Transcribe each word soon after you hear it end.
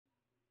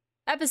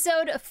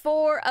Episode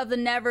 4 of The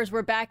Nevers.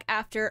 We're back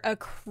after a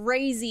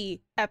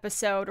crazy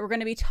episode. We're going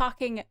to be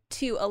talking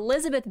to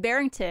Elizabeth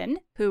Berrington,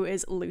 who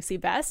is Lucy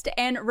Best,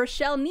 and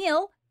Rochelle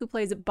Neal, who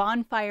plays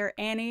Bonfire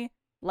Annie.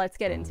 Let's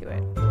get into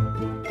it.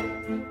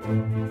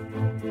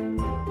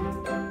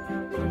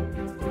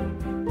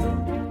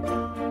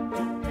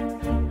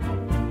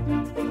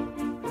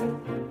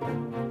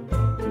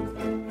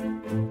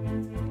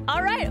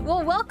 All right,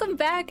 well, welcome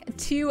back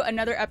to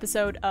another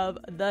episode of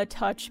The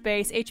Touch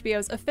Base,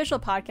 HBO's official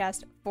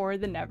podcast for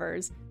The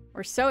Nevers.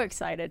 We're so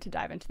excited to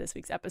dive into this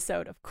week's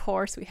episode. Of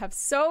course, we have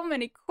so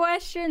many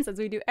questions, as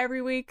we do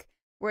every week.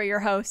 We're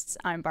your hosts.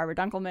 I'm Barbara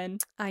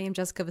Dunkelman. I am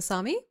Jessica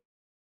Vasami.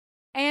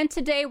 And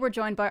today we're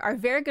joined by our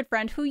very good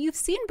friend, who you've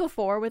seen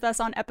before with us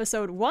on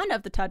episode 1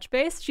 of The Touch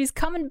Base. She's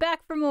coming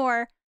back for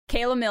more,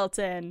 Kayla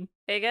Milton.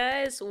 Hey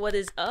guys, what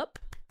is up?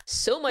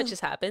 So much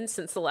has happened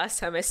since the last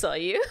time I saw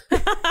you.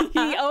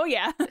 Oh,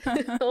 yeah.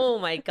 Oh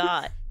my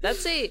god. I'm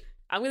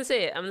gonna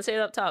say it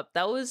up top.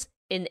 That was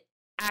an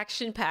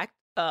action-packed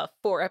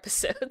 4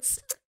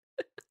 episodes.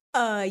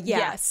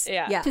 Yes.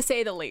 Yeah. To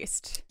say the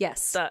least.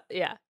 Yes.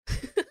 Yeah.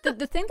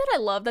 The thing that I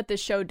love that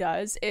this show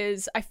does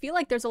is I feel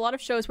like there's a lot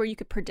of shows where you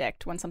could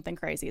predict when something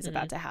crazy is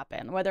about to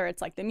happen, whether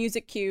it's like the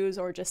music cues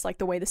or just like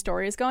the way the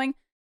story is going.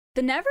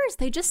 The Nevers,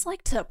 they just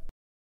like to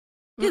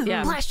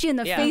blast you in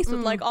the face with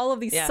like all of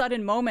these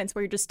sudden moments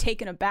where you're just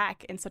taken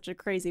aback in such a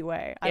crazy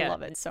way. I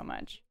love it so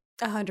much.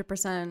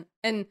 100%.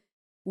 And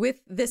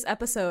with this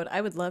episode, I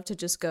would love to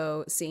just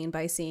go scene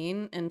by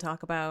scene and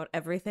talk about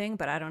everything,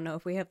 but I don't know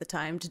if we have the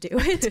time to do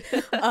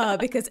it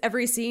because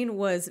every scene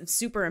was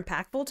super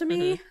impactful to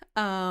me.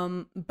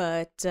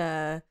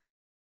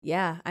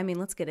 Yeah, I mean,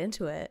 let's get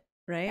into it,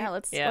 right? Yeah,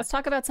 let's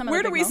talk about some of the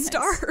Where big do we moments.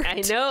 start?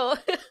 I know.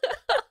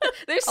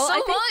 There's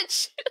so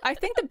much. I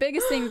think the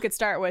biggest thing we could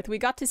start with, we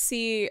got to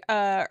see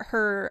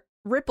her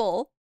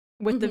ripple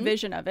with the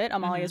vision of it,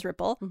 Amalia's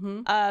ripple.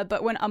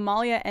 But when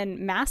Amalia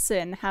and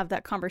Masson have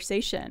that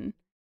conversation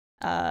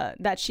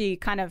that she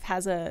kind of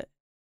has a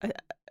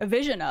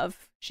vision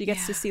of, she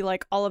gets to see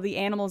like all of the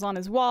animals on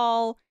his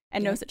wall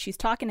and knows that she's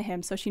talking to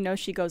him, so she knows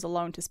she goes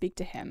alone to speak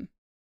to him.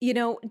 You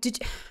know,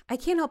 I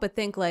can't help but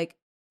think, like,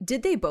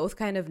 did they both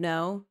kind of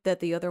know that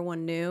the other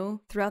one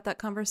knew throughout that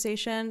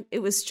conversation? It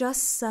was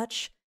just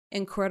such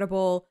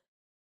incredible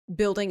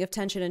building of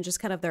tension and just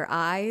kind of their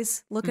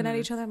eyes looking at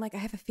each other. I'm like, I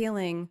have a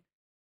feeling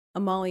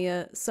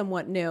Amalia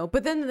somewhat knew.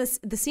 But then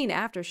the scene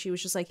after, she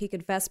was just like, he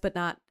confessed but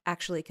not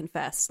actually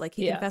confessed. Like,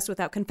 he confessed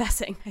without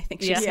confessing, I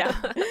think she said.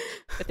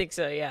 I think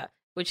so, yeah.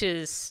 Which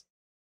is,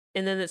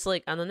 and then it's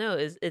like, I don't know,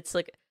 it's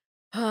like,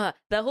 that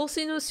whole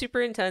scene was super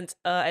intense.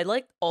 I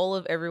liked all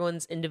of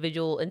everyone's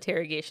individual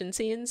interrogation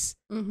scenes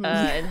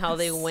and how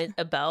they went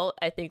about.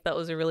 I think that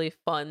was a really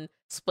fun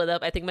split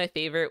up. I think my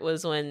favorite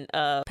was when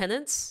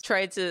Penance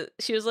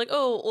she was like,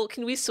 oh, well,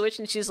 can we switch?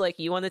 And she's like,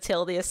 you want to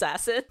tail the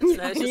assassin?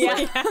 And I was just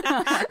like,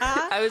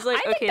 I was like,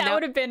 I okay, think that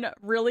would have been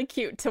really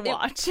cute to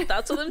watch.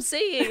 That's what I'm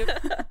saying.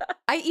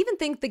 I even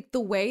think the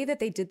way that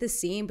they did the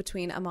scene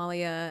between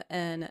Amalia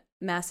and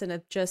Masson,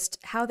 of just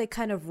how they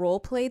kind of role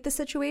played the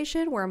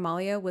situation, where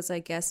Amalia was, I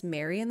guess,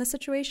 Mary in the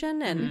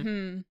situation.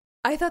 And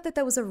I thought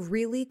that was a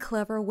really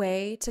clever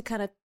way to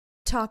kind of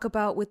talk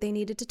about what they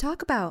needed to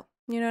talk about.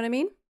 You know what I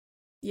mean?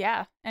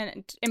 Yeah,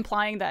 and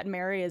implying that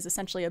Mary is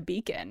essentially a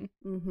beacon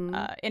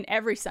in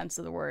every sense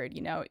of the word.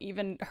 You know,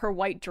 even her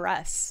white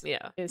dress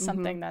is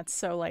something that's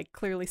so like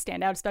clearly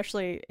stand out,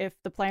 especially if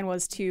the plan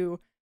was to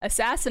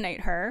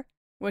assassinate her,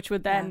 which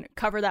would then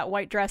cover that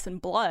white dress in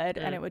blood,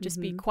 and it would just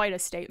be quite a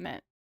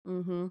statement.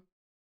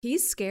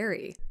 He's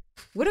scary.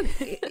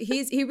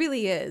 He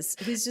really is.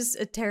 He's just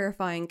a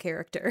terrifying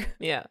character.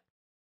 Yeah.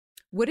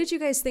 What did you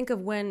guys think of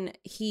when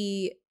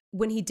he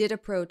did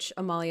approach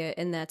Amalia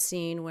in that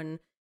scene, when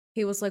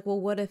he was like, well,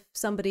 what if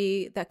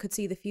somebody that could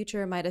see the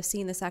future might have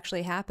seen this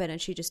actually happen, and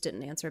she just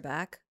didn't answer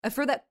back?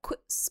 For that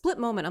split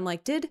moment, I'm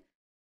like, did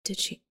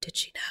she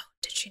know?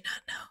 Did she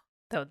not know?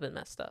 That would have been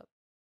messed up.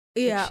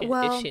 Yeah,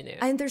 if she knew.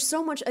 And there's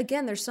so much,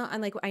 again,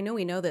 I'm like, I know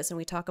we know this and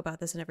we talk about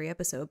this in every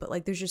episode, but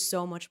like, there's just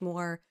so much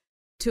more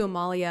to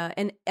Amalia.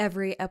 And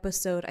every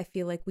episode, I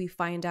feel like we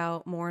find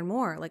out more and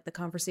more, like the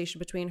conversation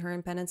between her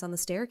and Penance on the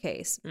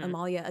staircase.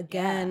 Amalia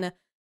again,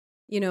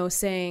 you know,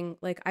 saying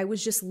like, I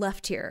was just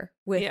left here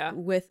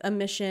with a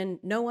mission,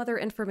 no other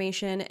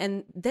information.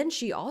 And then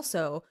she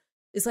also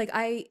is like,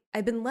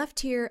 I've been left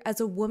here as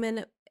a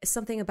woman,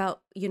 something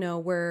about, you know,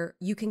 where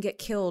you can get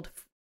killed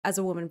as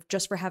a woman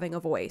just for having a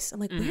voice. I'm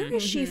like, where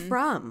is she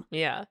from?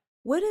 Yeah.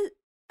 What is,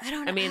 I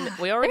don't know. I mean,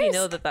 we already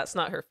know that that's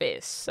not her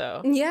face,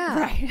 so. Yeah.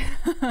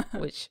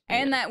 Right.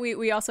 And that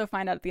we also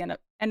find out at the end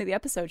of the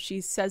episode, she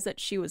says that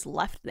she was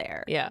left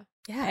there. Yeah.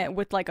 Yeah.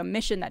 With like a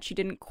mission that she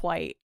didn't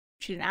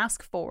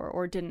ask for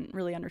or didn't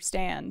really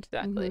understand.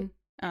 Exactly.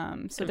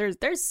 So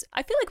there's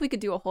I feel like we could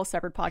do a whole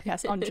separate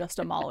podcast on just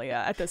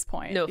Amalia at this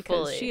point. No,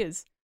 because fully. she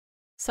is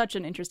such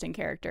an interesting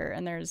character,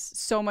 and there's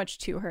so much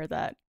to her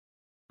that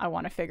I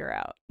want to figure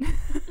out.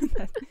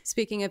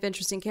 Speaking of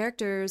interesting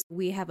characters,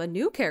 we have a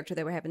new character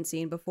that we haven't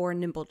seen before,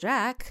 Nimble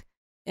Jack.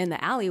 in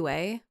the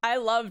alleyway. I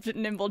loved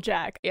Nimble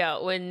Jack. Yeah,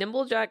 when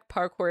Nimble Jack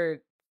parkoured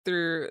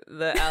through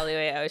the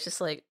alleyway, I was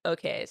just like,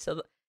 okay,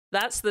 so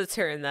that's the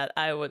turn that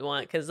I would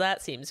want, because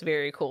that seems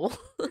very cool.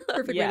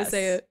 Perfect way to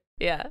say it.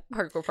 Yeah,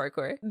 hardcore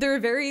parkour. They're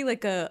very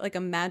like a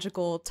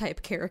magical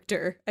type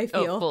character, I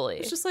feel. Oh, fully.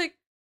 It's just like,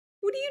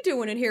 what are you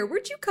doing in here?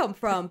 Where'd you come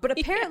from? But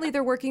apparently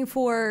they're working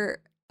for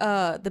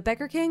the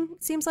Beggar King,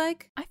 it seems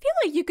like. I feel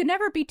like you could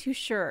never be too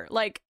sure.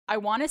 Like, I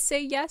want to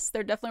say yes,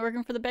 they're definitely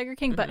working for the Beggar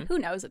King, but who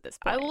knows at this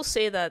point? I will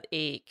say that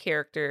a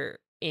character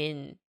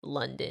in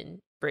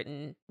London,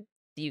 Britain,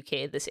 the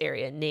UK, this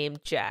area,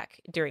 named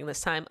Jack during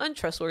this time,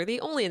 untrustworthy,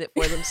 only in it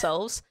for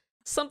themselves.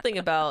 Something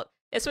about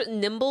it's what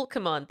Nimble.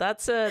 Come on,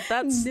 that's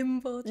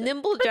Nimble Jack.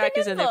 Nimble Jack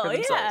is in it for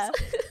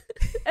themselves. Yeah.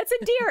 That's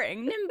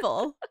endearing.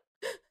 Nimble.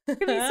 Could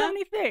be so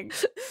many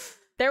things.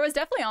 There was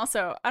definitely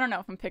also, I don't know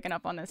if I'm picking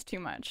up on this too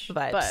much,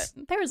 vibes.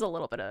 But there was a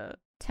little bit of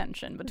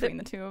tension between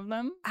the two of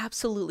them.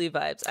 Absolutely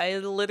vibes. I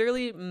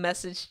literally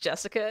messaged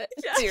Jessica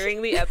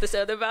during the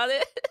episode about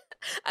it.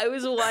 I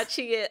was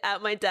watching it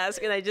at my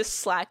desk and I just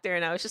slacked her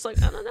and I was just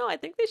like, I don't know, I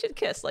think they should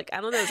kiss. Like,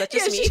 I don't know, is that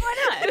just me? Why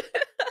not?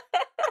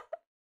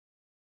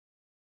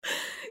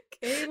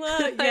 Kayla,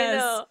 yes. I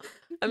know.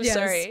 I'm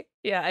sorry.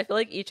 Yeah, I feel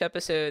like each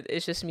episode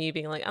is just me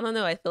being like, I don't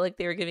know, I feel like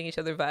they were giving each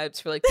other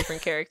vibes for like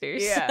different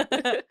characters. Yeah.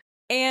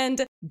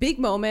 And big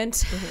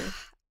moment.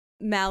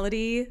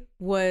 Malady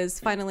was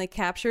finally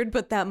captured,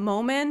 but that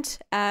moment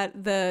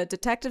at the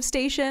detective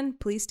station,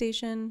 police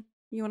station,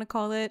 you want to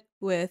call it,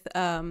 with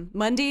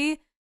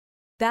Mundy,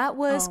 that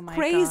was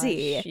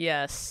crazy. Gosh.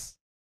 Yes.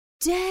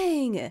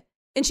 Dang.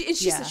 And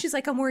she's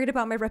like, I'm worried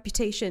about my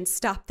reputation.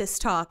 Stop this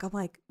talk. I'm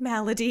like,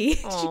 Malady.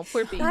 Oh,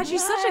 poor baby. God,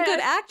 she's such a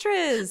good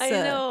actress. I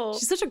know.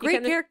 She's such a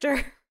great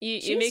character.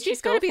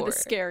 She's got to be the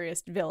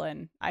scariest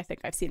villain I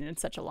think I've seen in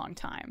such a long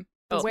time.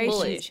 The way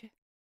fully.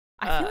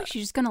 I feel like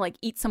she's just gonna like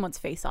eat someone's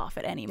face off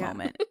at any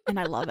moment, and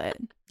I love it.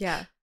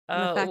 Yeah.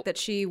 And the fact that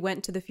she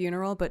went to the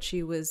funeral, but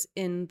she was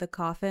in the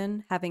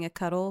coffin having a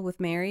cuddle with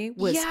Mary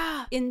was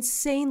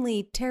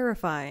insanely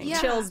terrifying.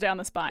 Yeah. Chills down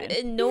the spine.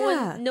 And no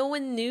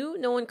one knew.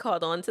 No one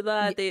caught on to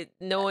that.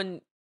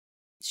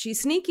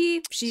 She's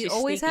sneaky. She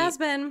always has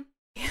been.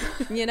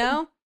 You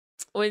know?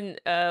 When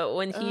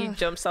he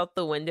jumps out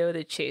the window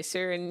to chase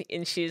her,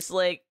 and she's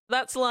like,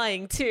 "That's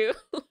lying too."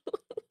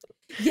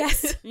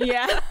 Yes.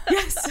 Yeah.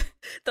 Yes.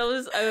 That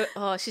was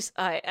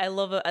I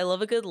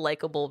love a good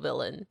likable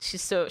villain.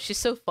 She's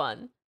so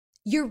fun.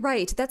 You're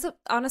right.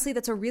 Honestly,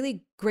 that's a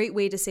really great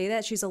way to say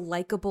that. She's a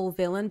likable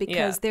villain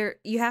because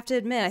you have to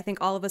admit, I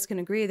think all of us can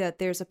agree that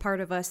there's a part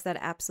of us that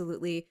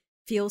absolutely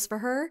feels for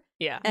her.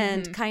 Yeah.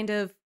 And kind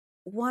of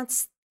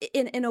wants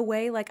in a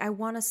way, like, I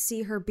want to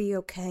see her be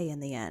okay in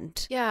the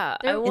end. Yeah.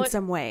 In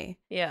some way.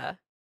 Yeah.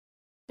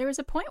 There was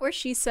a point where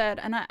she said,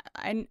 and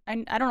I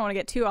don't want to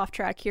get too off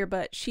track here,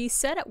 but she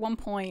said at one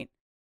point,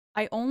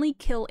 "I only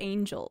kill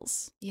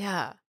angels."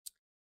 Yeah.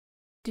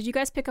 Did you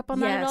guys pick up on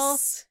that at all?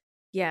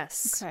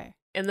 Yes. Okay.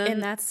 And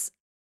that's,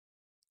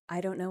 I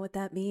don't know what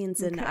that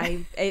means, and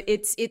Okay.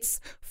 it's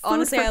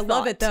honestly, I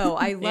love it though.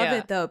 I love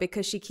it though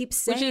because she keeps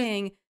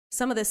saying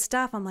some of this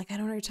stuff. I'm like, I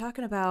don't know what you're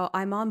talking about.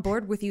 I'm on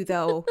board with you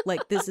though.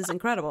 Like, this is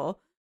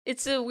incredible.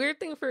 It's a weird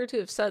thing for her to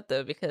have said,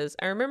 though, because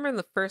I remember in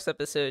the first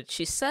episode,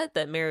 she said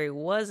that Mary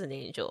was an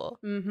angel.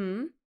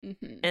 Mm-hmm.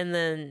 Mm-hmm. And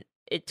then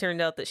it turned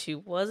out that she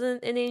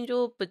wasn't an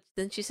angel, but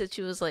then she said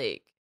she was,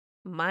 like,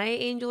 my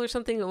angel or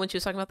something when she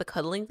was talking about the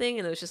cuddling thing,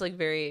 and it was just, like,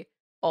 very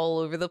all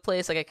over the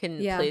place. Like, I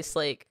couldn't place,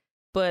 like...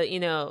 But, you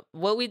know,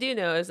 what we do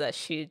know is that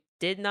she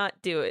did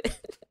not do it.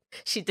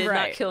 She did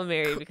not kill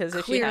Mary, because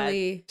if she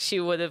had, she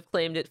would have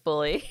claimed it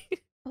fully.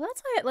 Well,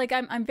 that's why, like,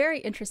 I'm very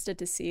interested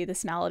to see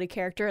this Malady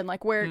character and,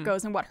 like, where it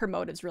goes and what her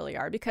motives really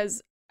are.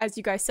 Because, as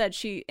you guys said,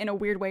 she, in a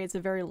weird way, is a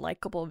very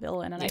likable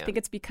villain. And I think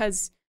it's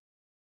because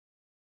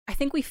I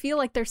think we feel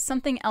like there's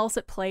something else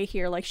at play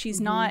here. Like, she's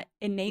not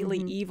innately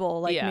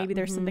evil. Like, maybe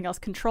there's something else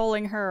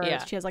controlling her, or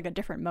she has, like, a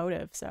different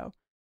motive, so.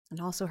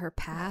 And also her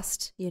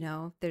past, you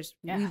know, there's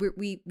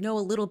we know a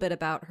little bit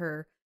about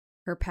her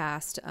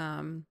past.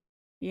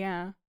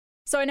 Yeah.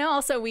 So I know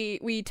also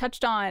we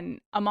touched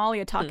on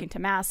Amalia talking to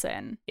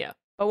Masson. Yeah.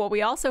 But what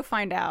we also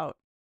find out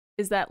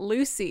is that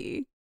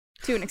Lucy,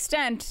 to an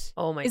extent,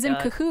 is in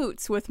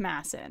cahoots with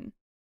Masson.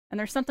 And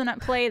there's something at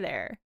play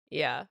there.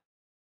 Yeah.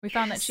 We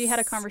found that she had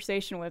a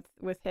conversation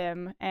with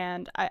him,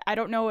 and I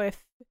don't know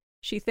if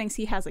she thinks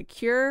he has a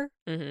cure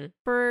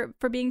for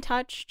being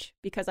touched,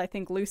 because I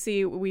think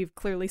Lucy, we've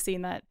clearly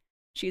seen that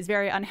she's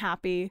very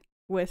unhappy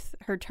with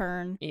her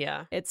turn.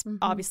 Yeah. It's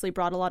obviously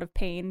brought a lot of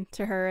pain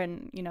to her,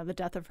 and, you know, the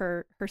death of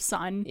her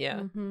son. Yeah.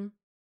 Mm-hmm.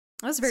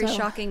 That was a very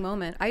shocking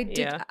moment.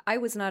 I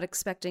was not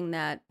expecting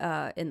that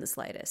in the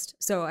slightest.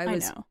 So I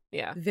was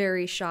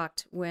very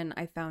shocked when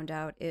I found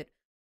out it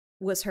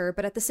was her.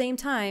 But at the same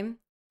time,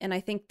 and I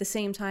think the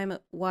same time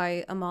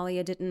why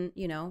Amalia didn't,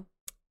 you know,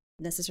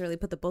 necessarily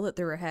put the bullet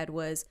through her head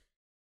was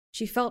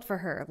she felt for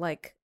her.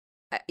 Like,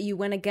 you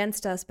went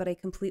against us, but I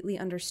completely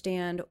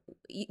understand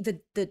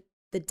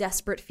the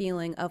desperate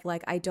feeling of,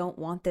 like, I don't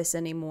want this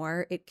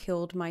anymore. It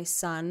killed my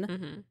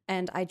son,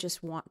 and I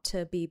just want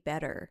to be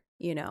better.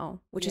 you know,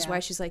 which is why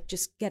she's like,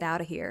 just get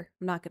out of here.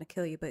 I'm not going to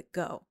kill you, but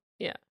go.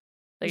 Yeah.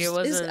 Like, it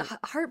wasn't... It's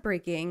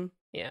heartbreaking.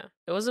 Yeah.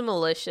 It wasn't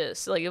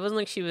malicious. Like, it wasn't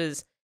like she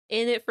was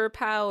in it for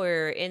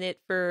power, in it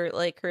for,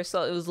 like,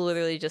 herself. It was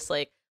literally just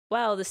like,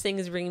 wow, this thing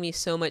is bringing me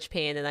so much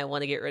pain and I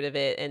want to get rid of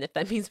it. And if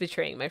that means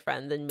betraying my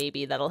friend, then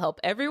maybe that'll help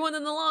everyone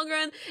in the long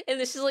run.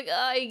 And it's just like,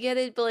 I get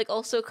it. But, like,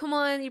 also, come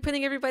on, you're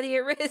putting everybody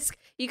at risk.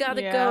 You got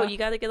to go. You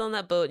got to get on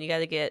that boat and you got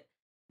to get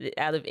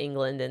out of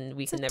England and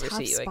we can never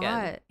see you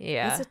again.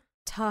 Yeah. It's a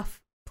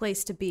tough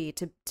place to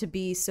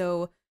be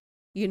so,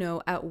 you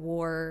know, at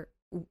war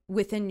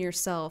within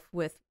yourself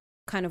with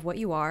kind of what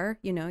you are,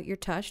 you know, you're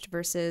touched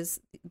versus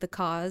the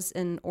cause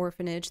and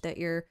orphanage that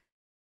you're,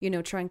 you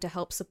know, trying to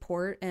help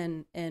support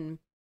and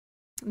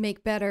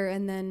make better.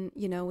 And then,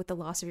 you know, with the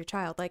loss of your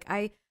child, like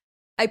I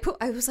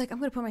was like, I'm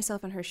going to put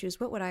myself in her shoes.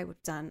 What would I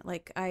have done?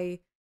 Like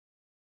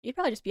you'd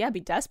probably just be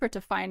desperate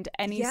to find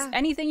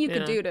anything you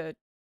could do to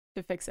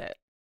fix it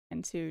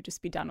and to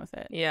just be done with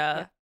it.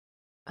 Yeah.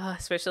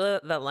 Especially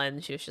that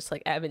line, she was just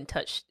like, I haven't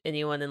touched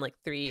anyone in like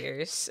 3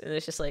 years. And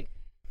it's just like,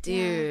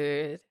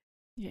 dude.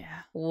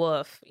 Yeah.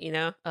 Woof, you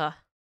know?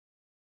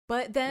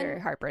 But then... Very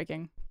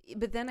heartbreaking.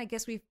 But then I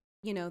guess we've,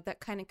 you know, that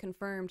kind of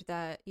confirmed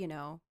that, you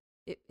know,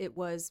 it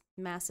was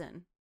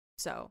Masson.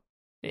 So,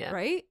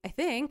 right? I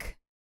think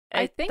so.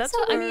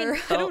 I mean,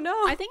 I don't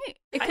know. I think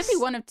it could be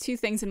one of two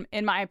things,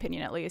 in my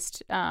opinion, at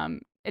least.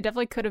 It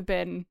definitely could have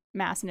been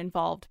Masson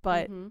involved,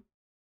 but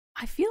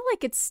I feel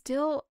like it's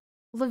still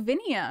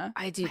Lavinia.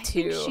 I do too.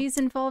 I think she's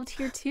involved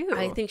here too.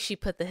 I think she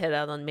put the hit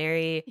out on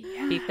Mary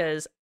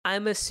because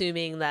I'm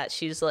assuming that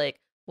she's like,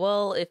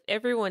 well, if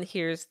everyone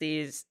hears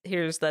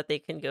that they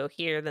can go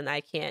here, then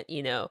I can't,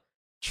 you know,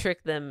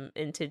 trick them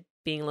into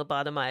being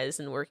lobotomized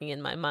and working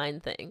in my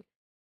mind thing.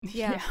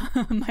 Yeah.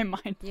 My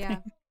mind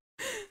thing.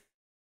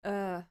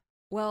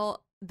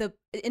 Well,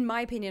 in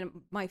my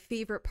opinion, my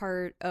favorite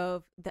part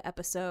of the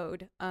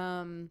episode,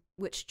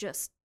 which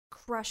just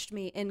crushed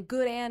me in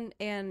good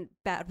and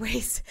bad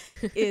ways,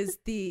 is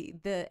the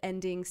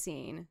ending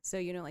scene. So,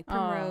 you know, like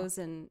Primrose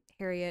and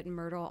Harriet and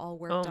Myrtle all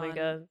worked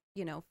on,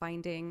 you know,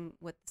 finding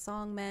what the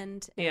song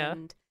meant,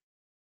 and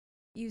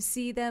you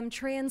see them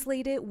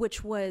translate it,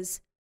 which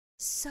was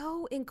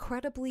so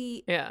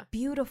incredibly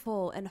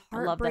beautiful and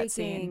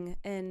heartbreaking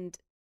and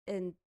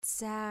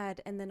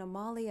sad. And then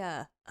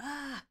Amalia,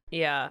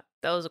 yeah,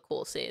 that was a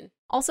cool scene.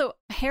 Also,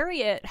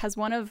 Harriet has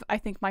one of, I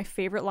think, my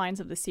favorite lines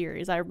of the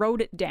series. I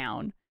wrote it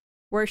down,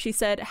 where she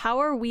said, "How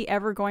are we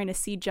ever going to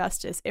see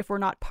justice if we're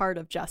not part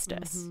of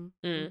justice?"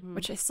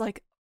 Which is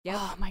like,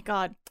 oh my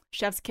God,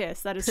 chef's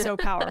kiss. That is so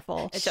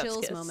powerful. A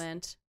chills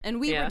moment. And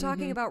we were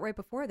talking about right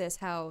before this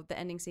how the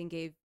ending scene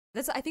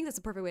I think that's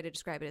the perfect way to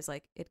describe it, is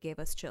like, it gave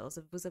us chills.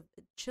 It was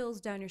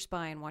chills down your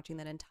spine watching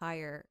that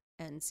entire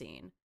end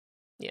scene.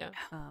 Yeah.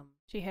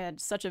 She had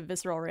such a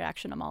visceral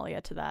reaction,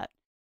 Amalia, to that.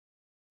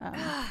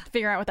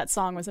 Figuring out what that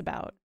song was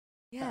about.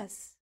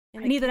 Yes.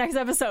 I need the next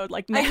episode,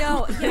 like now. I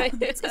know. Yeah,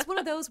 it's one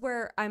of those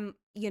where I'm,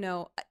 you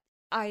know,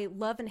 I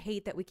love and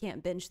hate that we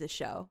can't binge this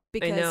show,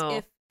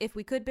 because if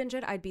we could binge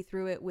it, I'd be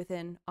through it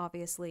within,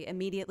 obviously,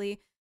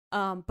 immediately.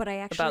 But I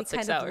actually about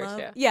 6 kind of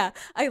hours, love,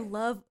 I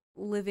love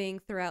living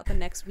throughout the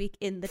next week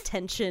in the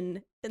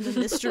tension and the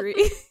mystery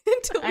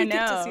until we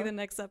get to see the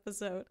next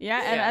episode.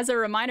 Yeah, and as a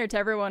reminder to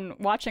everyone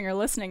watching or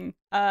listening,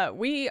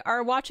 we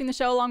are watching the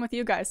show along with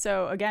you guys.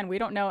 So again, we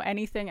don't know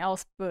anything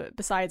else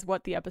besides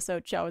what the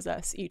episode shows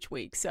us each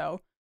week.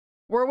 So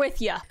we're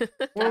with you.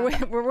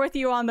 We're with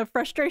you on the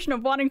frustration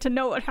of wanting to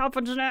know what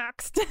happens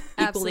next.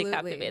 Equally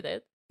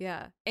captivated.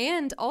 Yeah.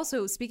 And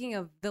also, speaking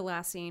of the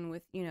last scene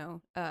with, you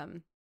know,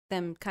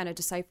 them kind of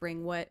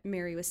deciphering what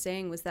Mary was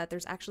saying, was that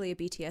there's actually a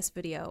BTS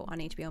video on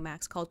HBO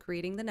Max called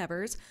Creating the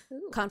Nevers,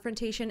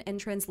 Confrontation and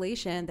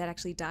Translation, that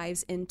actually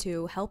dives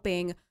into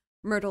helping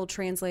Myrtle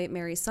translate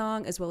Mary's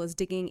song, as well as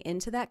digging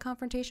into that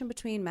confrontation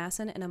between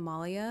Masson and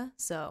Amalia.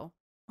 So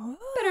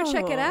better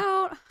check it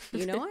out.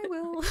 You know I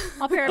will.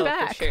 I'll pair it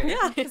back. For sure.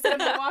 Yeah, instead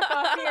of walk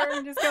off here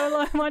and just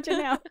go watch it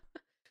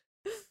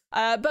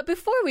now. But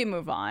before we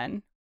move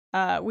on,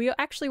 we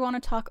actually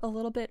want to talk a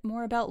little bit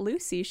more about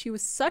Lucy. She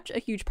was such a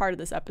huge part of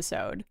this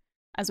episode,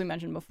 as we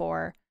mentioned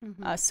before.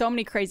 So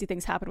many crazy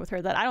things happened with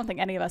her that I don't think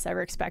any of us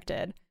ever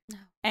expected. No.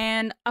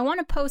 And I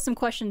want to pose some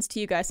questions to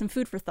you guys, some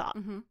food for thought.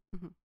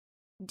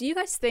 Do you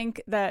guys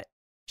think that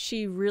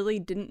she really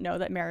didn't know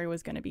that Mary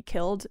was going to be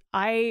killed?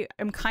 I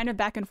am kind of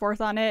back and forth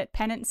on it.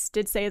 Penance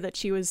did say that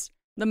she was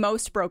the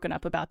most broken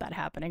up about that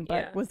happening,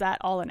 but was that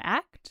all an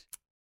act?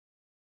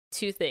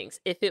 Two things.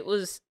 If it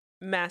was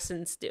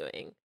Masson's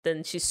doing,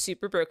 then she's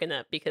super broken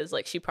up, because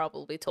like she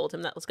probably told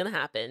him that was going to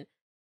happen,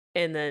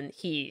 and then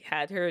he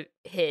had her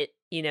hit,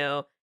 you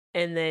know,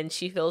 and then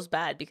she feels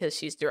bad because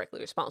she's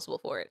directly responsible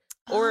for it.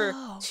 Or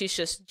she's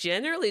just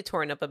generally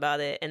torn up about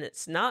it, and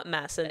it's not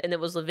Masson, and it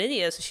was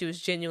Lavinia, so she was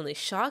genuinely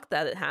shocked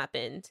that it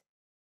happened,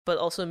 but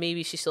also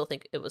maybe she still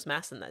think it was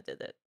Masson that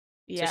did it.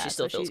 Yeah, so she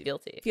still feels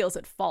guilty. Feels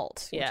at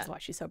fault, which is why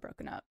she's so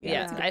broken up.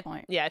 Yeah, that's a good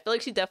point. Yeah, I feel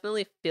like she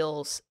definitely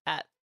feels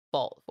at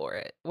fault for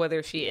it,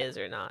 whether she is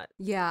or not.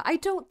 Yeah, I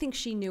don't think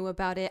she knew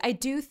about it. I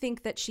do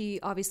think that she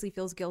obviously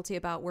feels guilty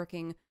about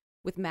working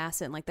with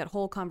Masson, like that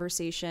whole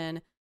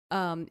conversation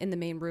in the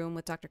main room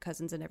with Dr.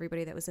 Cousins and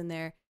everybody that was in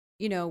there.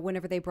 You know,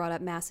 whenever they brought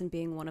up Masson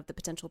being one of the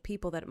potential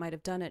people that might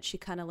have done it, she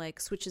kind of like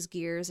switches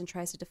gears and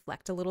tries to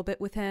deflect a little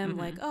bit with him.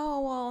 Like,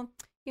 oh, well,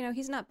 you know,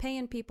 he's not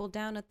paying people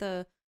down at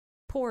the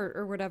port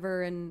or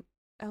whatever. And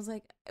I was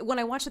like, when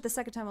I watched it the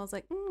second time, I was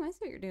like, I see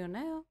what you're doing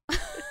now.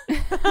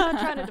 I'm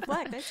trying to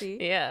deflect. I see.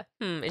 Yeah.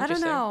 I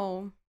don't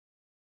know.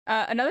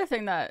 Another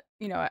thing that,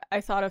 you know,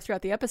 I thought of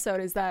throughout the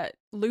episode is that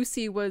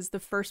Lucy was the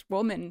first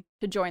woman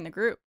to join the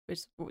group, which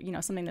is, you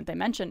know, something that they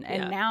mentioned.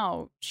 And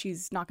now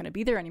she's not going to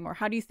be there anymore.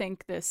 How do you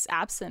think this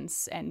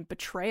absence and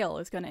betrayal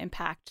is going to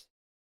impact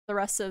the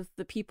rest of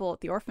the people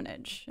at the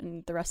orphanage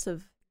and the rest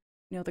of,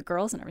 you know, the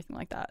girls and everything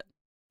like that?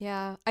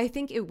 Yeah, I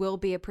think it will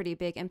be a pretty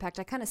big impact.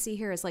 I kind of see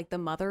her as like the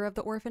mother of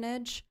the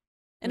orphanage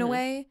in a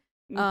way.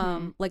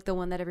 Like the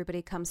one that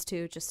everybody comes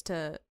to just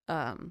to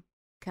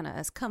kind of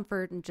as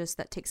comfort and just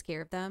that takes care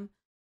of them.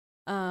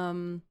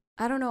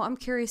 I don't know. I'm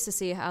curious to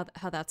see how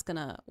that's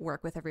gonna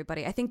work with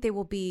everybody. I think they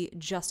will be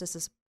just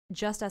as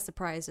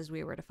surprised as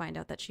we were to find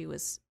out that she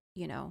was,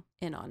 you know,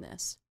 in on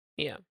this.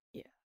 Yeah,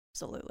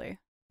 absolutely.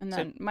 And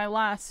then my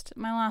last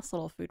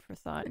little food for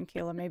thought, and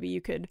Kayla, maybe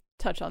you could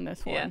touch on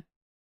this one.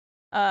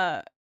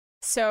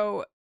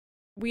 So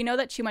we know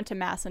that she went to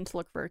Masson to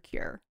look for a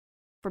cure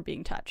for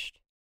being touched.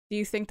 Do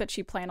you think that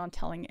she planned on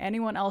telling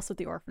anyone else at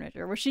the orphanage,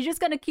 or was she just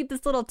going to keep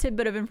this little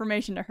tidbit of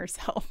information to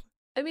herself?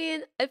 I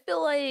mean, I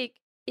feel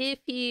like if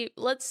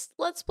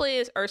let's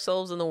play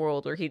ourselves in the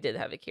world where he did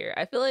have a cure.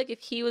 I feel like if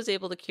he was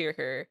able to cure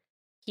her,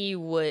 she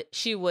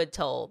would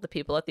tell the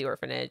people at the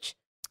orphanage.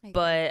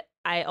 But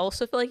I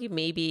also feel like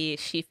maybe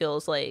she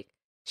feels like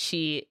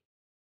she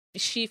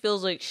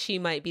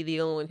might be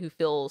the only one who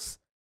feels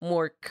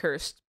more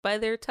cursed by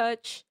their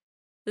touch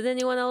than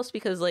anyone else,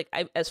 because like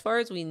as far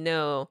as we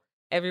know,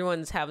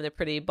 everyone's having a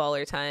pretty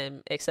baller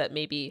time except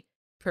maybe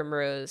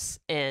Primrose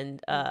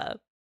and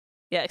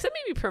except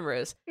maybe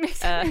Primrose,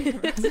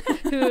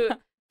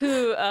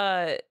 who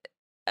I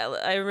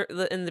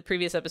remember in the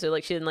previous episode,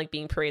 like she didn't like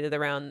being paraded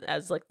around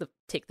as like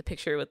take the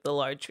picture with the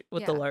large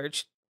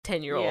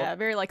 10-year-old. Yeah,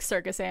 very like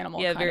circus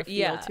animal kind of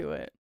feel to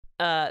it.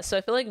 So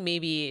I feel like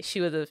maybe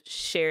she would have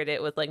shared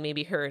it with like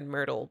maybe her and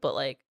Myrtle, but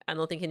like I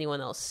don't think anyone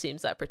else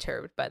seems that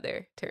perturbed by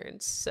their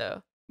turns.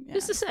 So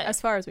just to say, as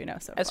far as we know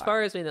so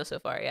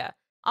far, yeah.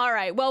 All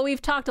right, well,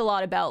 we've talked a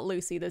lot about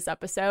Lucy this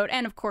episode,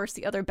 and of course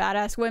the other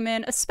badass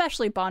women,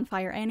 especially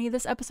Bonfire Annie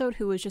this episode,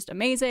 who was just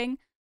amazing.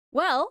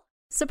 Well,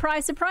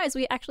 surprise, surprise,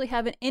 we actually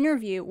have an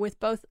interview with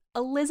both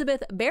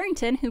Elizabeth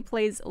Berrington, who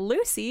plays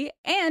Lucy,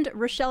 and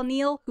Rochelle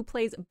Neal, who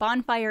plays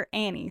Bonfire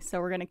Annie. So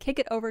we're going to kick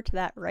it over to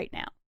that right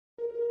now.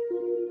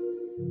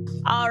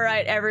 All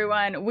right,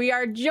 everyone. We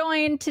are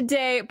joined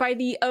today by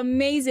the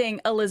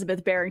amazing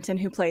Elizabeth Berrington,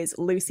 who plays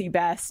Lucy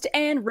Best,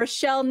 and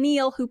Rochelle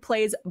Neal, who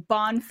plays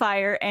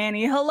Bonfire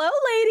Annie. Hello,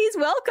 ladies.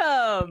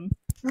 Welcome.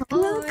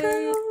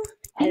 Welcome.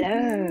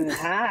 Hello.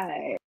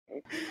 Hi.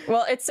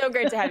 Well, it's so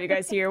great to have you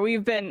guys here.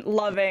 We've been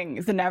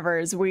loving the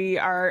Nevers. We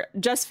are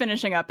just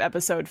finishing up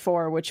episode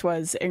 4, which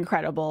was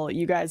incredible.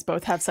 You guys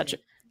both have such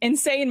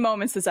insane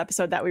moments this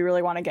episode that we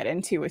really want to get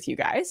into with you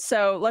guys.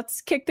 So let's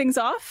kick things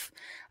off.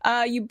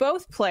 You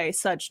both play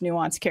such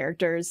nuanced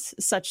characters,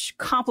 such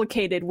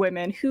complicated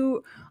women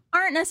who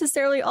aren't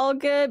necessarily all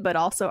good, but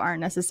also aren't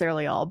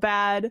necessarily all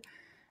bad.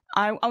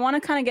 I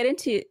want to kind of get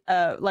into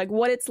like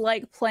what it's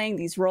like playing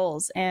these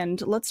roles. And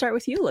let's start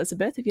with you,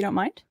 Elizabeth, if you don't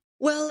mind.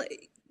 Well,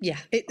 yeah,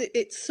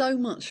 it's so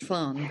much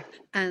fun.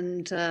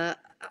 And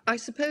I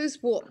suppose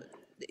what,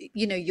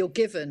 you're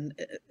given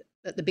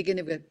at the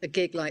beginning of a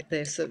gig like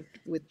this,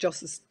 with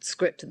Joss's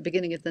script at the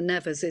beginning of The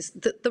Nevers, is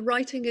that the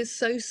writing is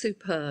so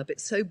superb,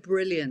 it's so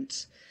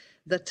brilliant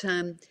that,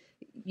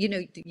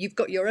 you've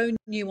got your own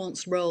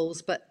nuanced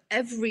roles, but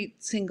every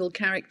single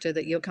character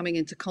that you're coming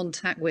into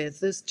contact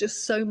with, there's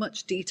just so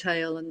much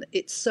detail, and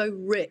it's so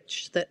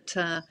rich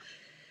that,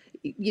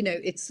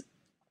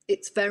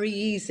 it's very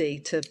easy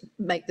to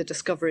make the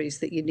discoveries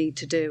that you need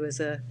to do as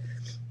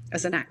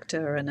an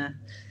actor and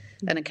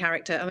a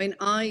character. I mean,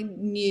 I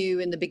knew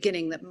in the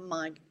beginning that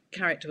my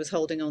character was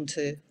holding on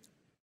to,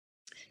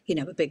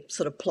 a big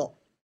sort of plot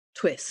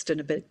twist and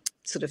a bit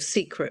sort of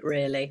secret,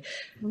 really.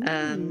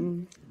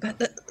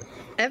 But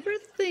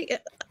everything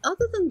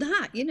other than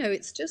that,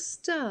 it's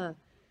just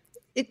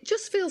it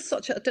just feels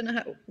such I don't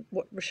know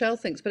what Rochelle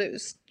thinks, but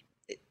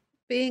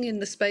being in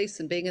the space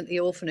and being at the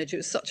orphanage, it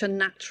was such a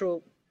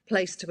natural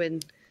place to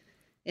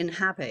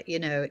inhabit.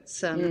 It's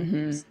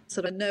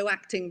sort of no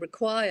acting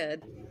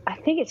required. I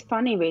think it's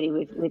funny really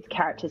with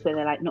characters where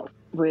they're like not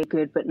really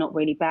good but not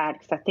really bad,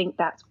 because I think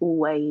that's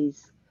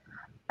always,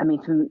 I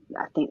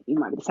think you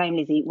might be the same,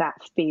 Lizzie, that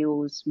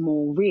feels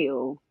more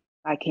real.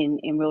 Like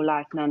in real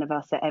life, none of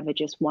us are ever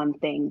just one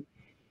thing,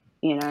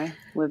 we're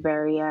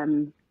very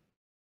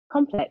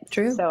complex.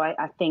 True. So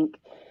I think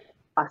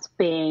us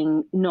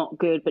being not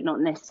good but not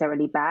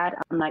necessarily bad,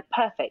 I'm like,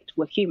 perfect,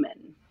 we're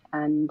human.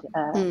 And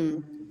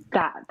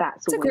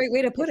that's a great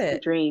way to put it. The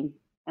dream.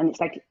 And it's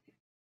like,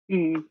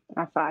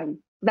 I find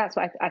that's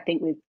what I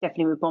think with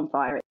definitely with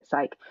Bonfire. It's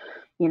like,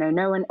 you know,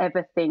 no one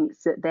ever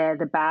thinks that they're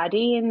the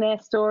baddie in their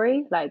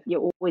story. Like,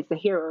 you're always the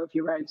hero of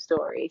your own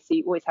story, so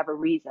you always have a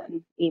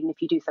reason, even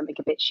if you do something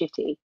a bit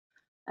shitty.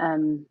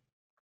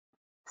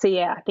 So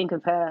yeah, I think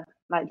of her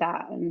like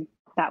that, and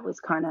that was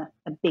kind of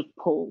a big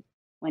pull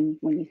when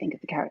you think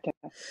of the character.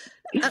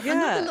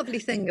 Another lovely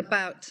thing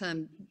about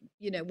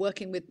you know,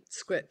 working with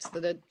scripts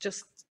that are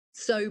just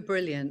so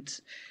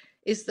brilliant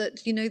is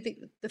that, you know,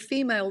 the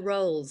female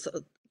roles,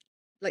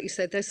 like you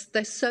said, they're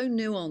so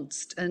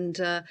nuanced and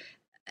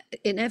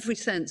in every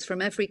sense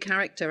from every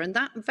character, and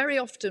that very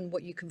often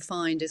what you can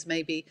find is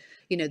maybe,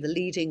 you know, the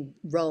leading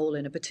role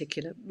in a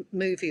particular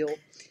movie or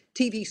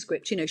TV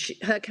script, you know,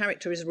 her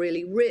character is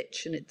really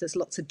rich and there's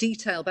lots of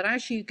detail, but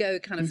as you go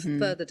kind of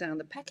further down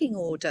the pecking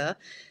order,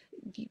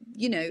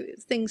 you know,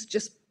 things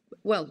just,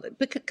 well,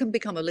 it can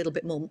become a little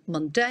bit more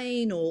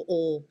mundane,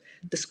 or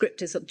the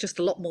script is just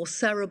a lot more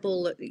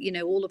cerebral, you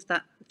know, all of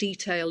that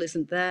detail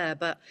isn't there.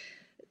 But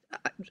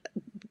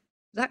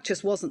that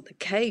just wasn't the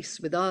case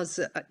with us.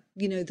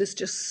 You know, there's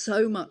just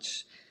so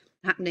much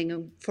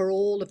happening for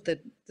all of the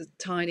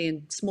tiny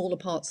and smaller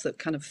parts that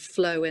kind of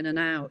flow in and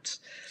out.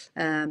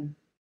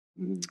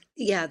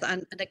 Yeah,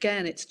 and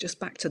again, it's just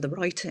back to the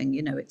writing,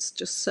 you know, it's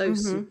just so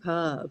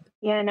superb.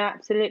 Yeah, no,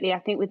 absolutely. I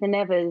think with the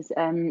Nevers,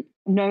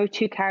 no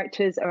two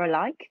characters are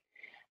alike.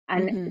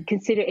 And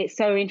consider it's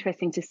so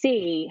interesting to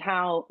see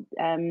how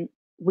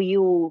we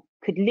all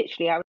could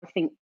literally, I would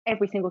think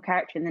every single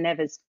character in the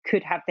Nevers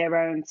could have their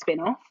own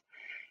spin-off,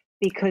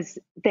 because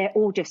they're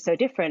all just so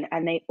different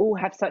and they all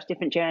have such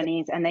different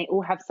journeys and they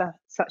all have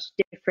such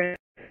different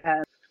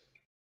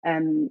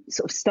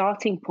sort of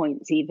starting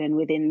points even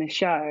within the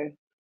show.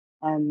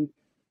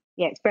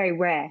 Yeah, it's very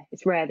rare.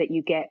 It's rare that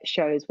you get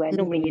shows where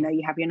normally, you know,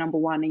 you have your number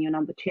one and your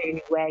number two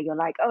where you're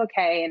like,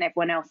 okay, and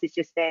everyone else is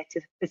just there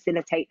to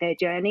facilitate their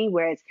journey.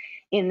 Whereas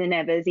in the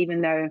Nevers,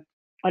 even though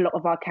a lot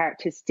of our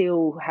characters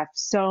still have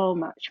so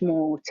much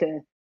more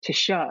to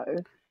show,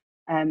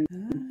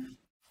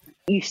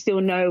 you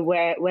still know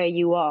where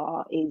you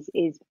are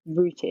is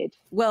rooted.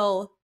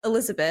 Well,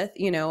 Elizabeth,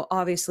 you know,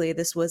 obviously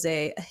this was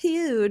a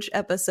huge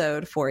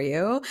episode for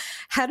you.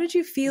 How did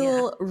you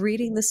feel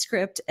reading the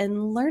script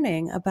and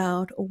learning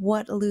about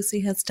what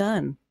Lucy has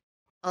done?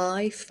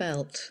 I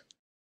felt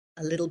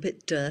a little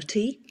bit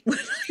dirty when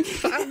I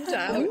found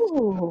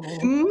out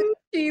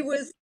she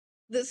was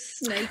the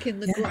snake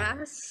in the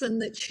grass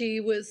and that she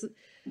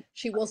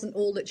wasn't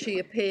all that she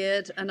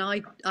appeared. And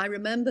I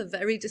remember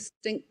very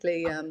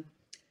distinctly,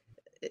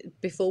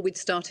 before we'd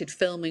started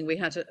filming, we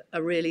had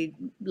a really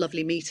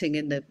lovely meeting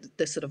in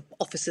the sort of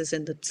offices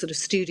in the sort of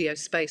studio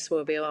space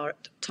where we are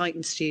at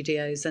Titan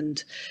Studios,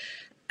 and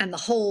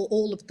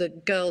all of the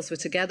girls were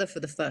together for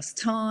the first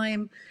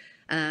time.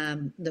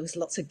 There was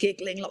lots of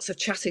giggling, lots of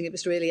chatting. It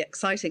was really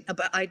exciting.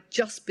 But I'd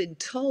just been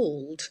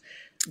told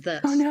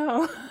that,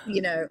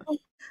 you know,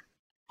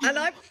 and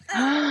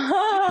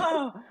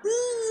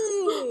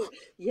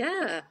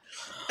yeah,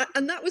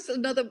 and that was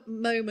another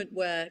moment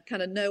where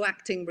kind of no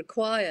acting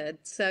required.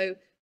 So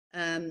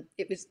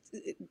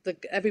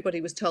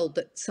everybody was told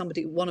that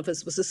one of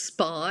us was a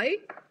spy,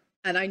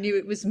 and I knew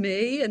it was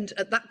me. And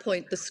at that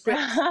point, the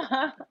script,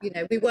 you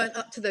know, we weren't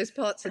up to those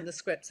parts in the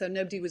script, so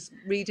nobody was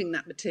reading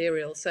that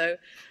material. So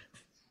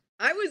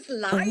I was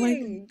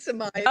lying to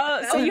my.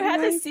 Oh, so you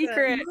had the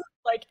secret,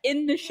 like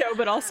in the show,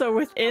 but also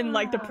within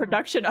like the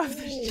production of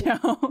the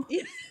show.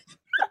 Yeah.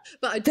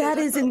 But that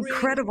is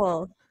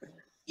incredible. Really,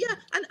 yeah,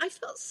 and I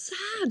felt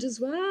sad as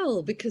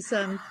well because,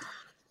 I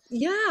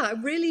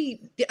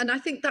really, and I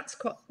think that's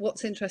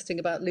what's interesting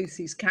about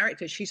Lucy's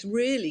character. She's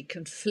really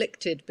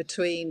conflicted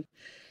between,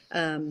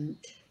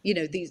 you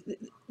know, these,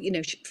 you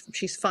know,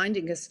 she's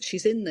finding us.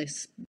 She's in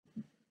this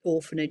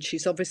orphanage.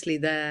 She's obviously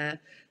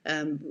there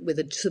with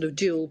a sort of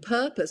dual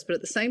purpose, but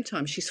at the same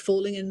time, she's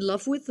falling in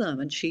love with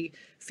them, and she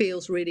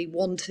feels really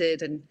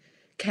wanted and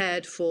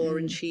cared for,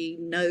 and she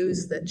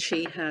knows that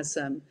she has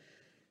a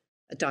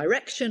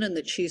direction and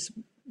that she's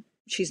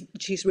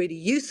really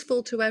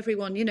useful to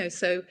everyone, you know.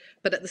 So,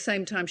 but at the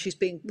same time, she's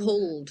being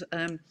pulled.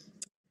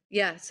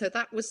 So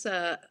that was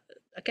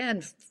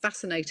again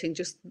fascinating,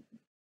 just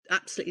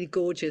absolutely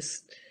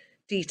gorgeous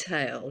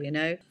detail, you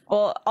know.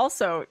 Well,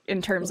 also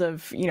in terms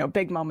of, you know,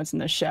 big moments in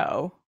the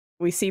show,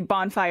 we see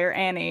Bonfire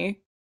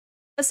Annie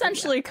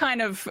essentially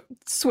kind of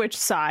switch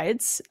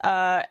sides,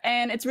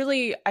 and it's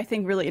really, I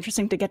think, really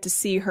interesting to get to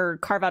see her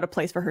carve out a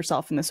place for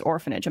herself in this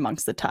orphanage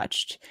amongst the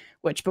touched,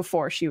 which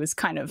before she was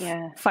kind of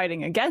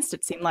fighting against,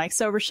 it seemed like.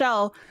 So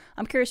Rochelle,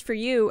 I'm curious for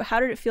you, how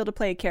did it feel to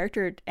play a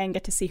character and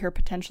get to see her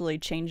potentially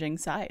changing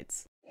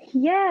sides?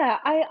 Yeah,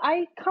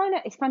 I kind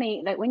of, it's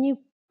funny, like when you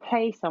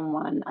play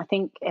someone, I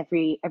think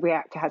every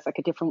actor has like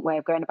a different way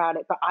of going about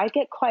it, but I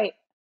get quite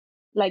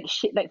like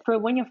for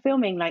when you're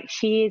filming, like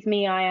she is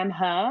me, I am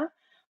her.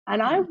 And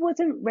I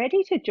wasn't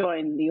ready to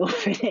join the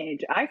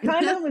orphanage. I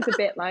kind of was a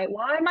bit like,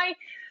 why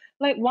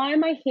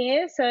am I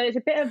here? So it's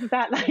a bit of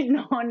that like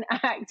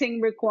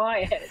non-acting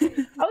required. I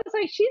was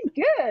like, she's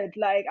good.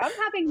 Like I'm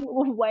having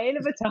a whale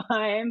of a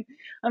time.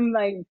 I'm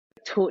like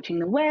torching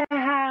the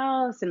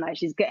warehouse, and like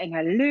she's getting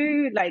her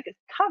loot, like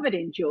covered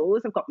in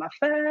jewels. I've got my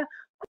fur.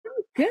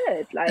 I'm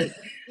good. Like,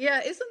 yeah,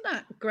 isn't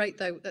that great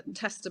though? A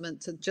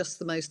testament to just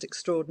the most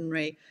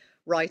extraordinary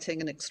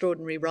writing and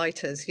extraordinary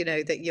writers. You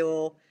know that you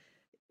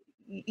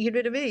know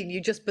what I mean.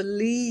 You just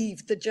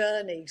believe the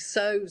journey,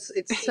 so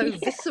it's so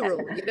visceral.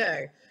 You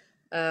know,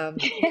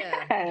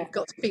 yeah, you've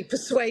got to be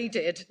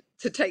persuaded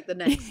to take the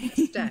next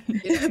step.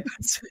 You know,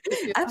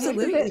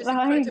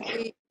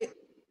 Absolutely.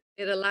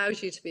 It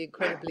allows you to be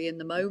incredibly in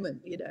the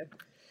moment. You know,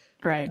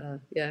 Right.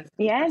 Yeah.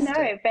 Yeah, no,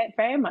 fantastic.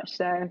 very much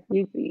so.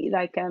 You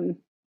like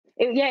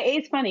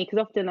it is funny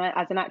because often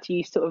as an actor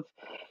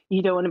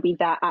you don't want to be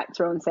that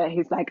actor on set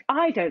who's like,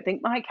 I don't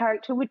think my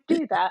character would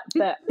do that,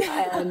 but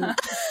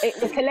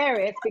it was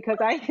hilarious because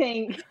I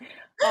think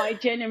I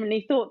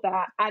genuinely thought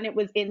that, and it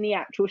was in the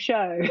actual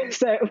show.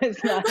 So it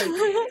was like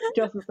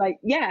Joss was like,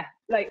 yeah,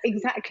 like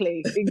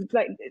exactly,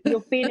 like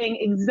you're feeling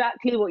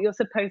exactly what you're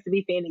supposed to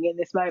be feeling in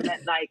this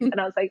moment, like, and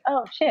I was like,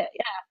 oh shit,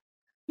 yeah.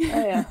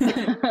 Oh,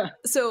 yeah.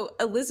 So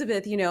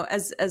Elizabeth, you know,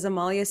 as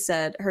Amalia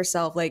said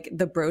herself, like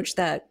the brooch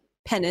that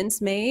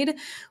Penance made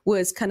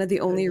was kind of the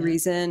only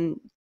reason,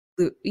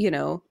 you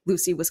know,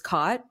 Lucy was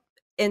caught.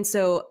 And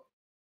so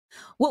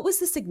what was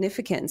the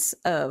significance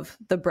of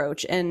the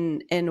brooch,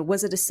 and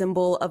was it a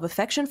symbol of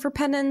affection for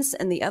Penance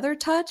and the other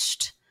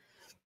touched?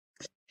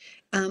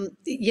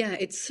 Yeah,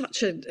 it's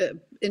such a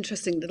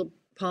interesting little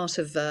part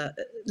of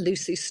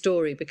Lucy's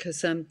story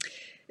because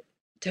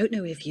don't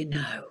know if you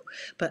know,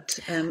 but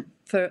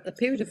for a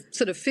period of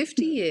sort of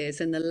 50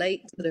 years in the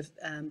late sort of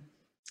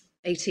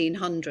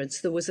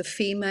 1800s, there was a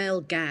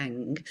female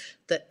gang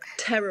that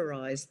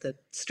terrorized the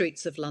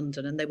streets of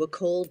London, and they were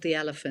called the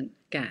Elephant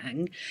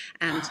Gang,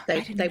 and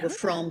they were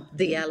from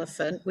the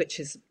Elephant, which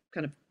is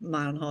kind of a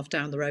mile and a half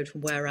down the road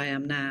from where I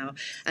am now,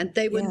 and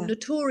they were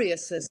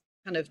notorious as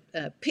kind of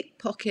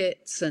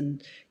pickpockets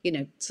and, you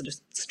know, sort of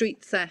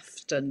street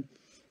theft, and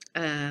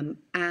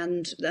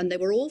they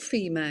were all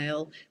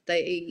female.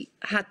 They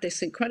had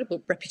this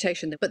incredible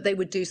reputation, but they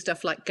would do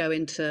stuff like go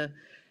into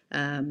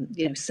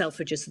you know,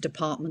 Selfridges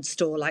department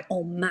store, like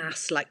en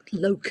masse, like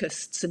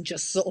locusts, and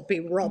just sort of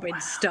be robbing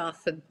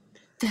stuff and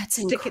That's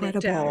sticking it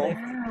down.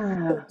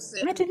 Wow.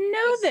 I didn't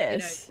know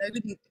this.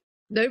 this. You know,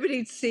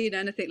 nobody'd seen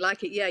anything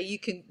like it. Yeah, you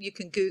can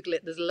Google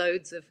it. There's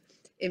loads of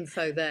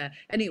info there.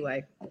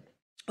 Anyway,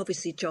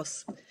 obviously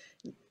Joss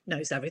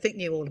knows everything,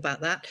 knew all about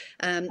that.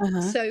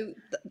 So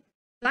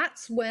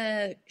that's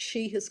where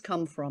she has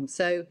come from.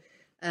 So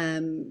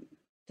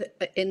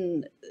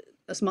in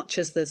as much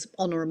as there's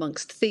honour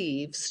amongst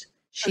thieves,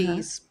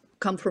 she's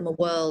come from a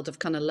world of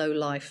kind of low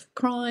life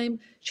crime.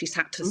 She's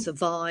had to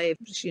survive.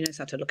 She knows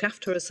how to look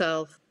after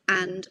herself.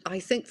 And I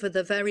think for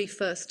the very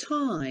first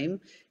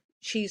time,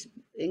 she's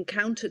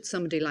encountered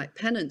somebody like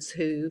Penance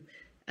who,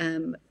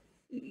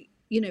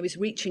 you know, is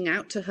reaching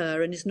out to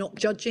her and is not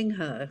judging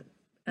her.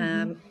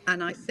 And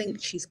I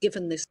think she's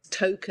given this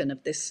token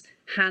of this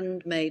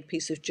handmade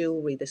piece of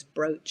jewellery, this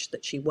brooch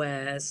that she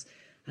wears.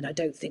 And I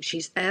don't think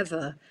she's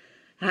ever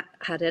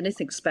had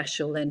anything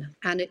special in,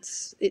 and it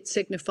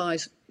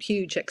signifies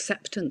huge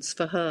acceptance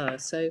for her.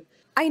 So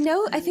I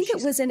know, I think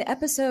it was an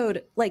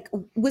episode, like,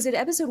 was it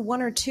episode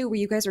 1 or 2 where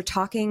you guys were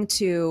talking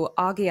to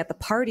Augie at the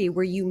party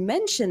where you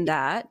mentioned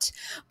that,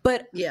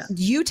 but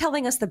you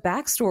telling us the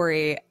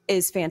backstory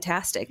is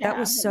fantastic. That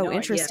was so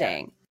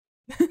interesting.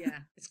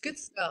 Yeah, it's good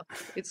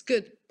stuff. It's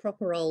good,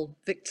 proper old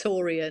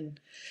Victorian,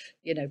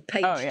 you know,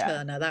 page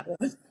turner, that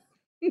one.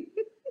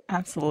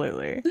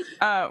 Absolutely.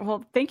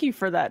 Well, thank you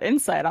for that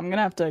insight. I'm going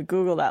to have to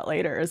Google that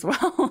later as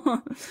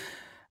well.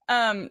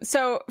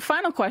 So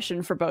final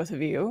question for both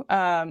of you.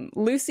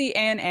 Lucy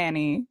and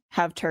Annie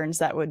have turns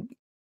that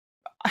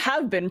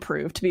have been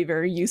proved to be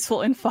very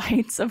useful in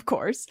fights, of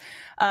course,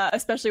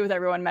 especially with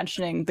everyone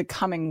mentioning the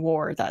coming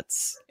war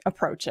that's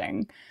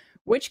approaching.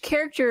 Which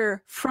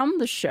character from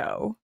the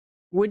show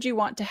would you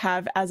want to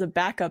have as a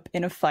backup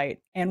in a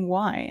fight, and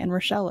why? And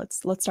Rochelle,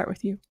 let's start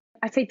with you.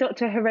 I'd say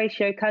Dr.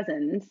 Horatio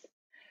Cousins.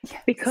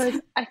 Because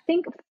I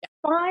think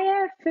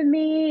fire for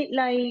me,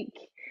 like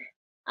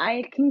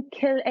I can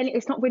kill, and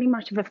it's not really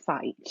much of a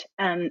fight.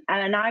 And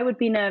I would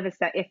be nervous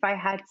that if I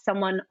had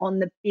someone on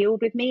the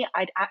field with me,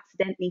 I'd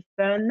accidentally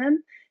burn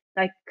them.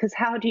 Like, because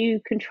how do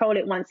you control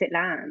it once it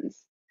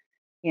lands?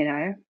 You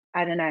know,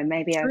 I don't know.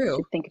 Maybe I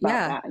should think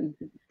about that and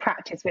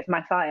practice with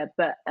my fire.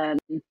 But so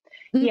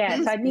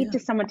I need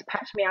just someone to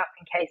patch me up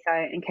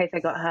in case I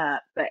got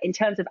hurt. But in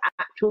terms of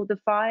the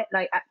fight,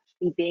 like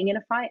actually being in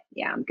a fight,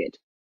 yeah, I'm good.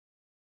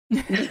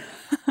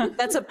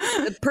 That's a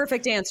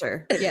perfect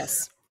answer.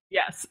 Yes.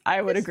 Yes,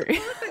 I would agree.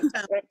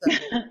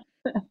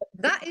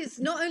 That is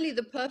not only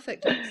the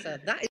perfect answer,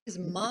 that is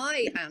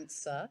my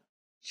answer.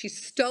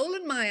 She's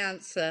stolen my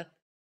answer.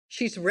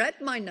 She's read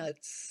my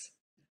notes.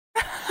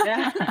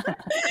 Yeah.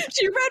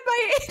 She read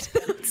my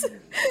notes.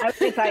 I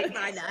was like,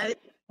 I know. I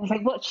was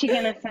like, what's she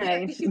gonna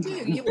say? Yeah, you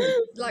do.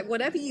 You like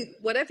whatever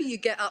you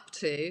get up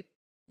to,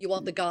 you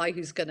want the guy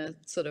who's gonna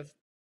sort of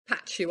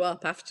patch you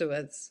up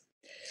afterwards.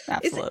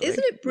 Absolutely.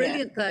 Isn't it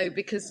brilliant though?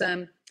 Because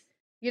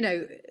you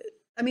know,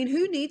 I mean,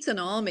 who needs an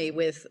army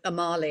with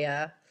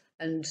Amalia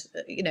and,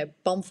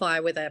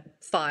 Bonfire with a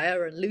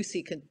fire, and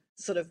Lucy can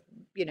sort of,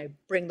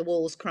 bring the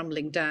walls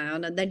crumbling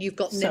down. And then you've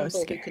got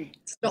Nimble who can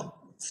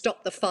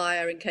stop the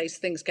fire in case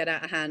things get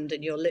out of hand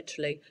and you're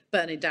literally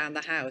burning down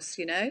the house,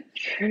 True.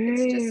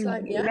 It's just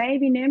like,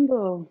 Maybe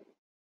Nimble.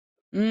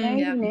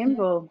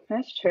 Nimble.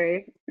 That's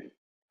true.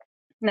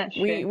 That's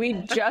true. We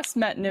just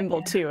met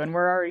Nimble too, and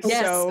we're already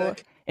so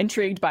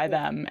intrigued by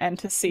them, and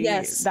to see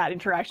that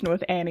interaction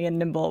with Annie and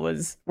Nimble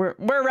we're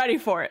ready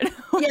for it.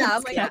 Yeah,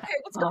 I'm like, okay,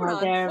 what's going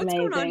on? What's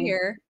going on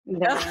here?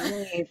 They're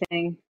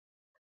amazing.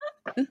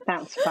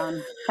 That's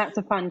fun. That's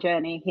a fun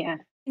journey. Yeah.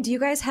 Do you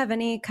guys have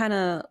any kind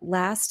of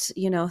last,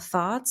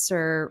 thoughts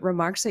or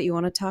remarks that you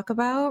want to talk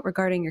about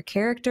regarding your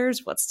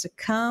characters, what's to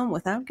come,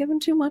 without giving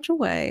too much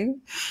away?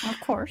 Of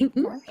course. I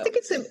think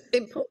it's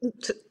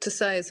important to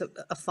say as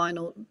a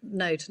final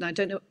note, and I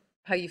don't know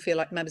how you feel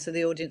like members of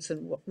the audience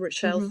and what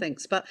Rochelle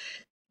thinks, but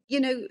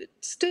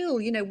still,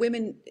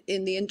 women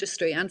in the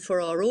industry and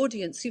for our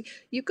audience,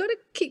 you've got to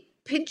keep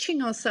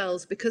pinching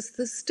ourselves, because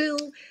there's still,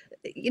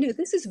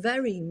 this is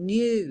very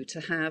new to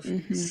have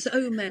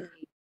so many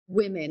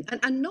women,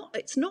 and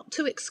it's not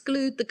to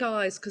exclude the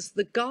guys, because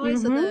the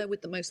guys are there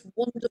with the most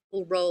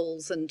wonderful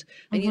roles, and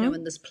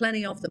and there's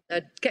plenty of them.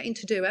 They're getting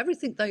to do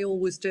everything they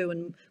always do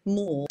and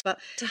more, but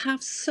to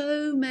have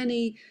so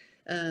many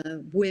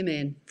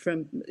women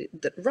from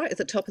right at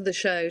the top of the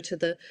show to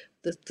the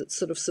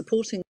sort of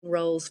supporting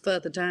roles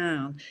further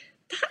down,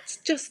 that's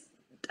just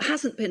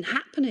hasn't been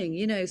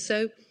happening,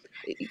 so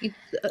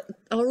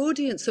our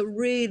audience are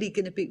really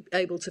going to be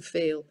able to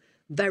feel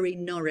very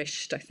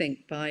nourished, I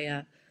think,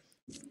 by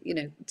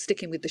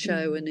sticking with the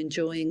show and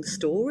enjoying the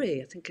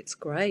story. I think it's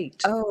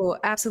great. Oh,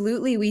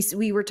 absolutely.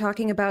 We were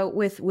talking about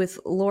with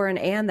Laura and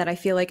Anne that I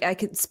feel like I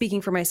could, speaking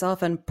for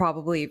myself and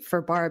probably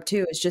for Barb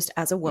too, is just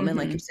as a woman,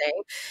 like you're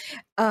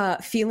saying,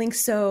 feeling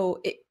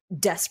so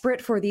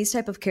desperate for these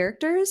type of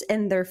characters,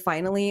 and they're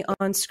finally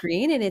on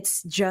screen, and it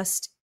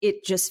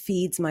just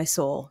feeds my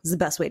soul is the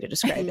best way to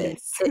describe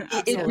it.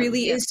 It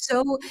really is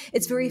so,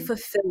 it's very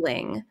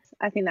fulfilling.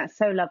 I think that's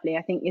so lovely.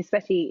 I think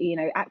especially,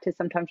 actors,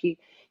 sometimes you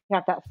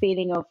have that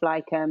feeling of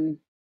like, I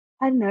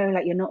don't know,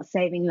 like you're not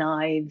saving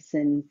lives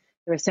and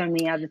there are so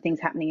many other things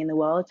happening in the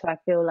world. So I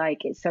feel like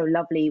it's so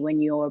lovely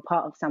when you're a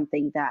part of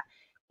something that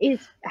is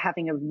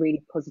having a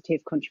really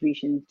positive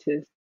contribution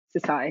to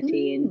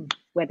society, and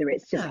whether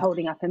it's just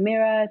holding up a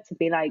mirror to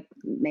be like,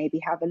 maybe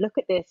have a look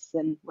at this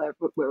and we're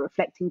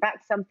reflecting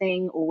back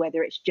something, or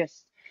whether it's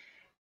just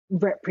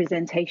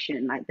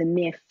representation, like the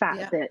mere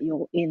fact that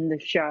you're in the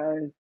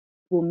show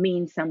will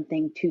mean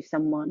something to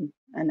someone.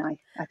 And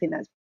I think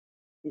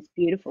it's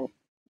beautiful.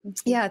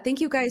 Yeah,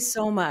 thank you guys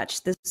so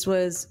much. This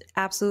was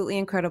absolutely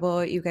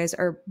incredible. You guys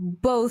are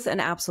both an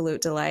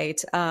absolute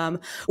delight.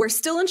 We're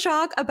still in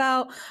shock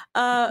about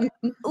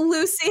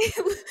Lucy's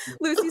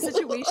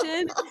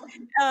situation.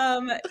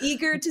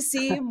 Eager to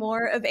see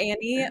more of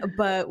Annie,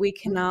 but we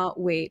cannot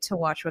wait to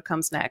watch what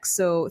comes next.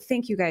 So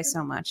thank you guys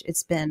so much.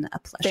 It's been a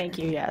pleasure. Thank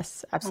you.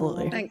 Yes,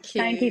 absolutely. Thank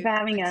you. Thank you for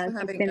having us.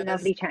 It's been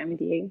lovely chatting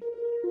with you.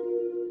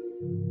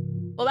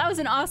 Well, that was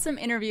an awesome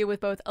interview with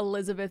both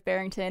Elizabeth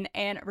Berrington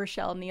and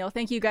Rochelle Neal.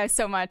 Thank you guys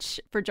so much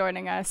for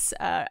joining us.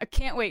 I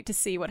can't wait to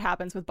see what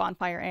happens with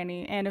Bonfire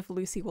Annie, and if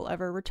Lucy will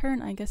ever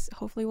return. I guess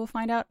hopefully we'll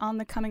find out on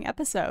the coming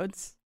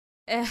episodes.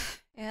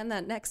 And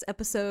that next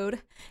episode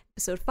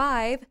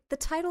 5, the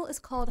title is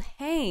called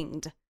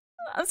Hanged.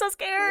 I'm so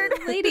scared.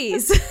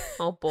 Ladies.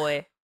 Oh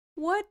boy.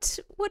 What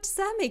does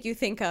that make you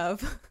think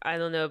of? I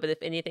don't know, but if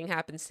anything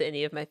happens to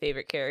any of my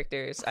favorite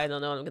characters, I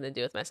don't know what I'm going to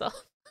do with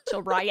myself.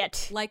 She'll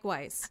riot.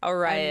 Likewise. I'll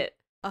riot.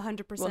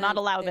 100%. Will not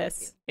allow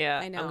this. Yeah,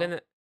 I know.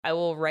 I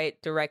will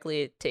write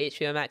directly to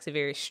HBO Max a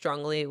very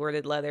strongly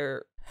worded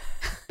letter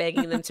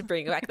begging them to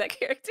bring back that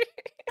character.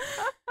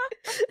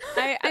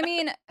 I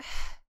mean,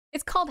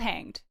 it's called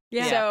Hanged.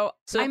 Yeah.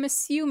 So I'm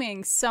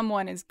assuming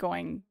someone is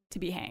going to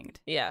be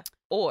hanged. Yeah.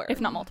 Or if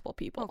not multiple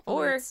people.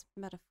 Hopefully or it's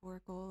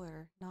metaphorical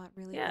or not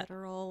really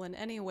literal in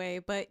any way.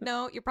 But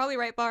no, you're probably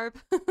right, Barb.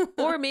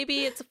 Or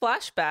maybe it's a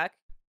flashback.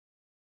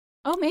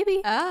 Oh,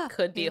 maybe.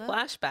 Could be a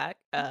flashback.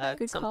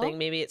 Something. Call.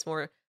 Maybe it's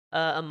more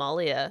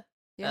Amalia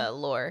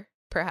lore,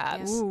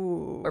 perhaps. Yes.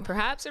 Or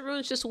perhaps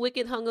everyone's just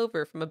wicked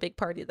hungover from a big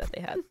party that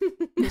they had.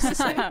 Who's to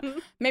say?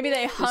 Maybe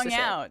they hung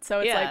out,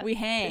 so it's like we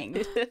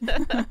hanged.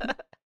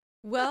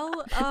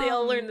 Well, they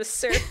all learned to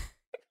surf.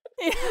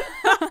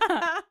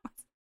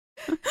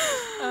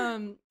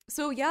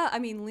 So yeah, I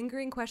mean,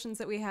 lingering questions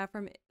that we have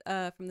from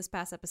this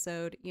past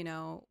episode,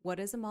 what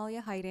is Amalia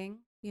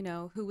hiding?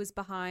 Who was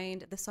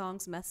behind the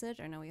song's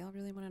message? I know we all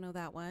really want to know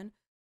that one.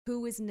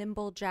 Who is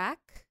Nimble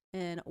Jack,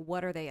 and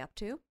what are they up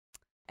to?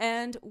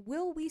 And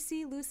will we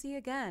see Lucy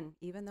again,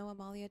 even though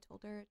Amalia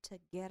told her to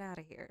get out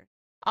of here?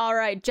 All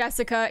right,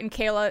 Jessica and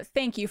Kayla,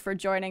 thank you for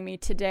joining me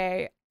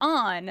today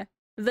on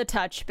The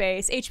Touch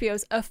Base,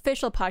 HBO's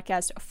official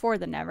podcast for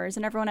the Nevers.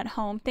 And everyone at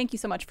home, thank you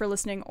so much for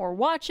listening or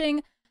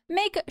watching.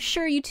 Make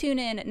sure you tune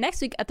in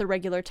next week at the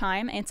regular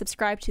time and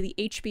subscribe to the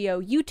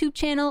HBO YouTube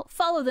channel,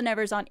 follow the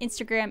Nevers on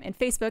Instagram and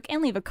Facebook,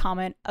 and leave a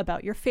comment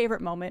about your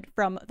favorite moment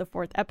from the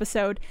 4th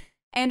episode.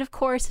 And of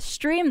course,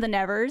 stream the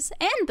Nevers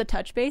and the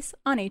Touch Base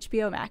on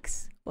HBO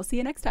Max. We'll see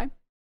you next time.